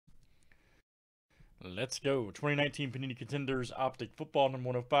Let's go. 2019 Panini Contenders Optic Football number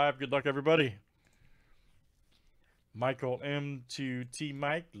 105. Good luck, everybody. Michael M to T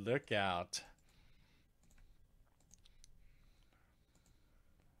Mike. Look out.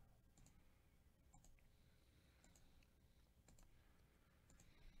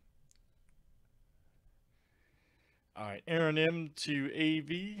 All right, Aaron M to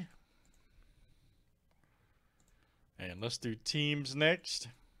AV. And let's do teams next.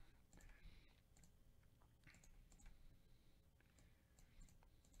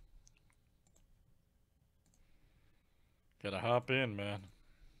 Gotta hop in, man.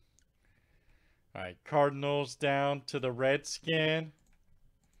 All right, Cardinals down to the Redskin.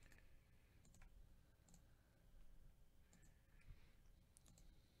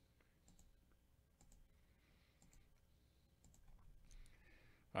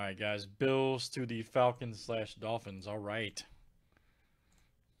 All right, guys. Bills to the Falcons/Dolphins. All right.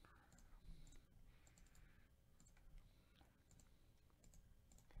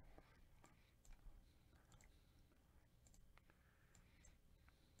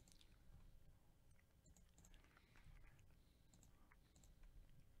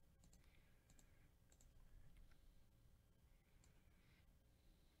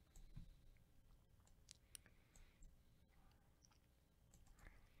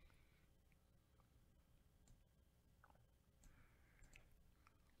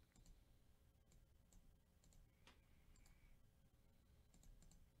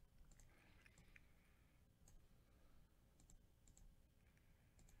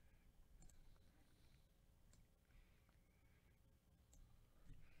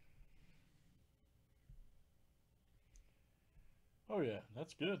 Oh, yeah,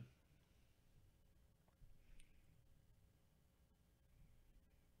 that's good.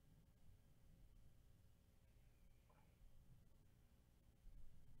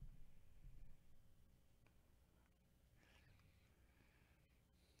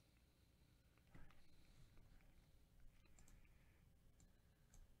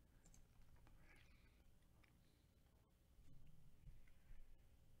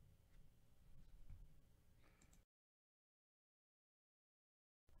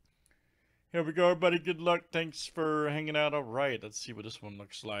 Here we go, everybody. Good luck. Thanks for hanging out. All right, let's see what this one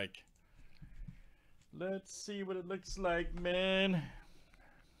looks like. Let's see what it looks like, man.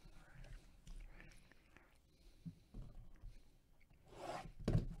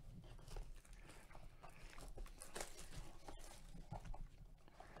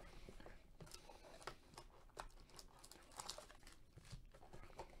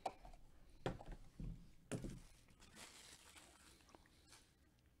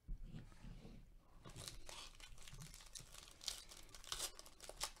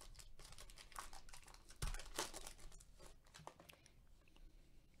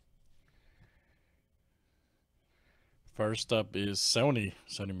 First up is Sony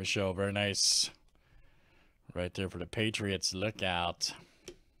Michel. Very nice. Right there for the Patriots. Look out.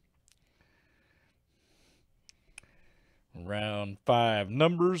 Round 5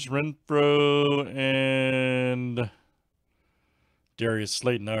 numbers. Renfro and Darius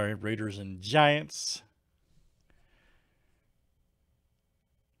Slayton. All right, Raiders and Giants.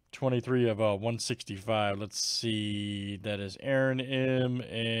 23 of 165. Let's see. That is Aaron M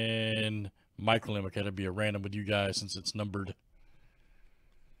and Michael M. Okay, that'll be a random with you guys since it's numbered.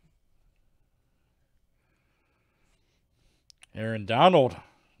 Aaron Donald.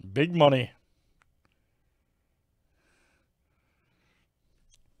 Big money.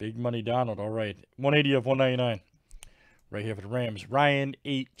 Big money Donald. All right. 180 of 199. Right here for the Rams. Ryan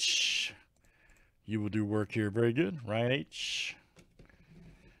H. You will do work here. Very good. Ryan H.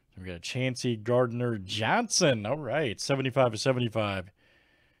 We got Chancey Gardner Johnson. All right. 75 of 75.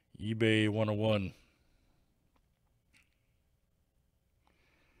 eBay 101.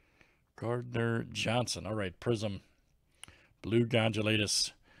 Gardner Johnson. All right. Prism. Blue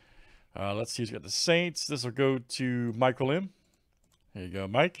Gondolatus. Let's see who's got the Saints. This will go to Michael M. There you go,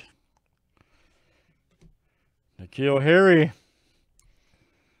 Mike. N'Keal Harry.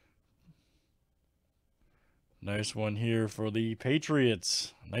 Nice one here for the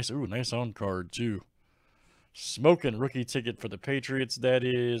Patriots. Nice on card too. Smoking rookie ticket for the Patriots. That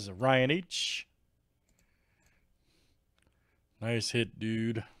is Ryan H. Nice hit,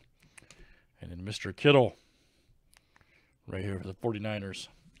 dude. And then Mr. Kittle. Right here for the 49ers.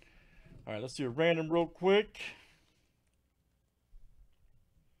 All right, let's do a random real quick.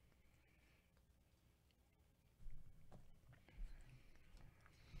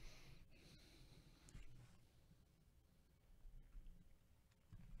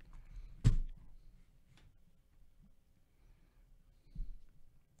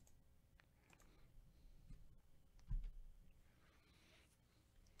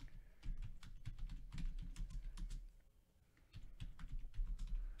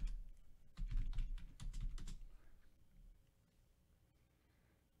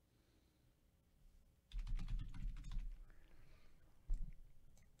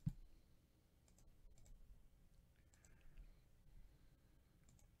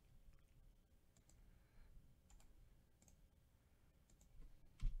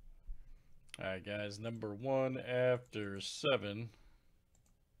 All right, guys. Number 1 after 7.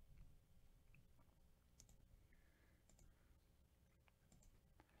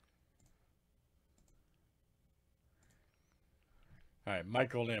 All right,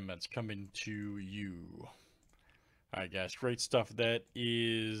 Michael M. That's coming to you. All right, guys. Great stuff. That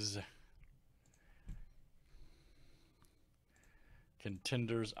is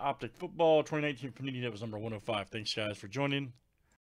Contenders Optic Football 2019 Panini. That was number 105. Thanks, guys, for joining.